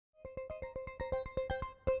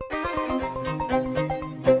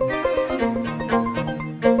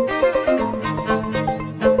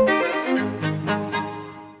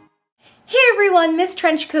Miss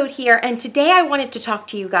Trenchcoat here, and today I wanted to talk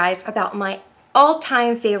to you guys about my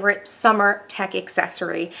all-time favorite summer tech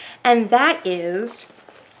accessory, and that is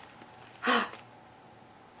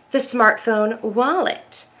the smartphone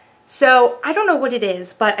wallet. So I don't know what it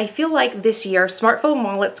is, but I feel like this year smartphone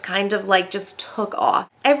wallets kind of like just took off.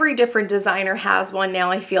 Every different designer has one now,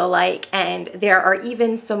 I feel like, and there are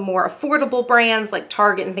even some more affordable brands like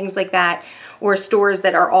Target and things like that, or stores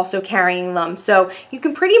that are also carrying them. So you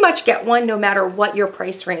can pretty much get one no matter what your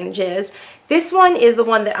price range is. This one is the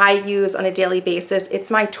one that I use on a daily basis. It's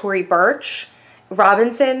my Tory Burch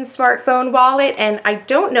Robinson smartphone wallet, and I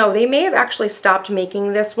don't know, they may have actually stopped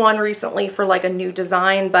making this one recently for like a new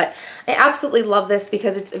design, but I absolutely love this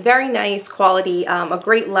because it's very nice quality, a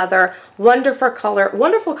great leather, wonderful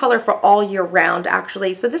color for all year round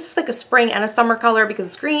actually. So this is like a spring and a summer color because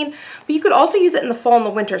it's green, but you could also use it in the fall and the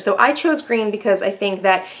winter. So I chose green because I think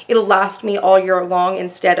that it'll last me all year long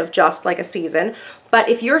instead of just like a season. But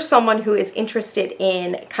if you're someone who is interested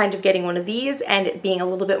in kind of getting one of these and it being a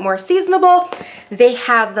little bit more seasonable, they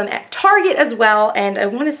have them at Target as well. And I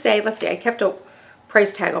want to say, let's see, I kept a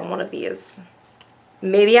price tag on one of these.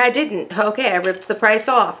 Maybe I didn't. Okay, I ripped the price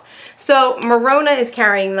off. So Morona is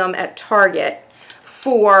carrying them at Target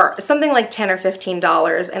for something like $10 or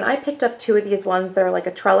 $15, and I picked up two of these ones that are like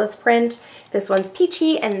a trellis print. This one's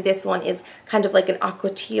peachy and this one is kind of like an aqua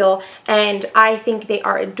teal, and I think they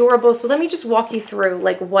are adorable. So let me just walk you through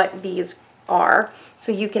like what these are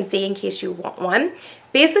so you can see in case you want one.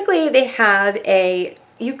 Basically they have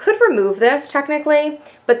you could remove this technically,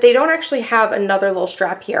 but they don't actually have another little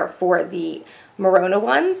strap here for the Morona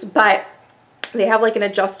ones, but they have like an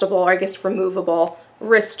adjustable, or I guess removable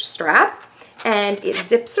wrist strap. And it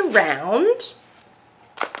zips around,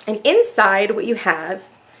 and inside what you have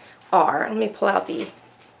are, let me pull out the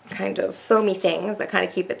kind of foamy things that kind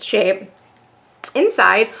of keep its shape.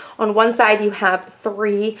 Inside, on one side you have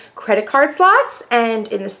 3 credit card slots, and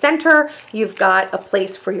in the center you've got a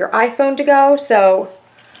place for your iPhone to go. So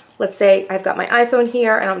let's say I've got my iPhone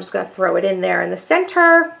here and I'm just going to throw it in there in the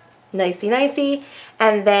center, nicey nicey.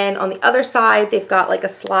 And then on the other side, they've got like a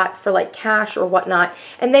slot for like cash or whatnot.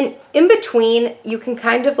 And then in between, you can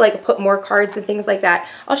kind of like put more cards and things like that.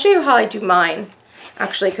 I'll show you how I do mine,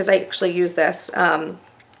 actually, because I actually use this.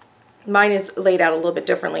 Mine is laid out a little bit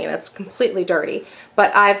differently and it's completely dirty.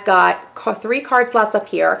 But I've got 3 card slots up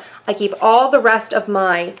here. I keep all the rest of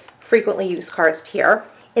my frequently used cards here.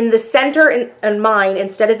 In the center in mine,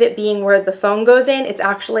 instead of it being where the phone goes in, it's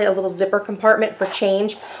actually a little zipper compartment for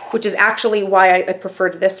change, which is actually why I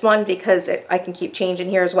preferred this one, because I can keep change in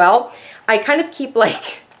here as well. I kind of keep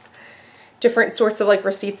like different sorts of like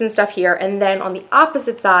receipts and stuff here, and then on the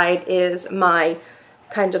opposite side is my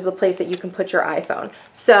kind of the place that you can put your iPhone.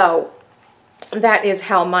 So that is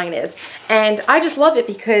how mine is, and I just love it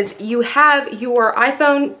because you have your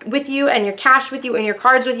iPhone with you and your cash with you and your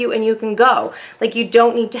cards with you, and you can go. Like, you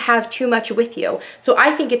don't need to have too much with you. So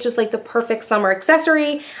I think it's just like the perfect summer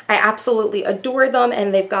accessory. I absolutely adore them,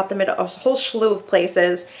 and they've got them at a whole slew of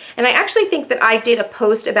places. And I actually think that I did a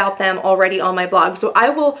post about them already on my blog, so I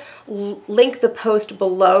will link the post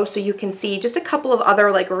below so you can see just a couple of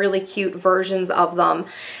other like really cute versions of them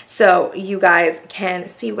so you guys can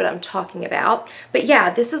see what I'm talking about. But yeah,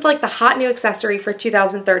 this is like the hot new accessory for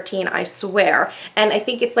 2013, I swear. And I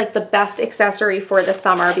think it's like the best accessory for the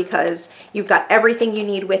summer because you've got everything you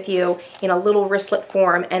need with you in a little wristlet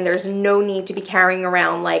form, and there's no need to be carrying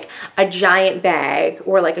around like a giant bag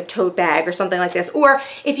or like a tote bag or something like this. Or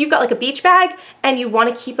if you've got like a beach bag and you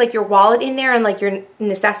want to keep like your wallet in there and like your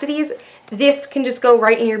necessities, this can just go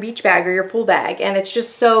right in your beach bag or your pool bag, and it's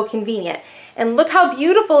just so convenient. And look how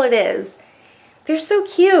beautiful it is. They're so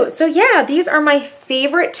cute. So yeah, these are my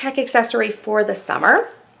favorite tech accessory for the summer.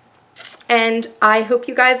 And I hope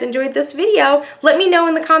you guys enjoyed this video. Let me know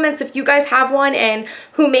in the comments if you guys have one and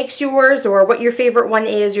who makes yours, or what your favorite one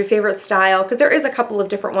is, your favorite style, because there is a couple of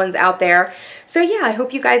different ones out there. So yeah, I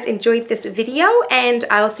hope you guys enjoyed this video, and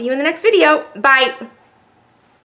I'll see you in the next video. Bye!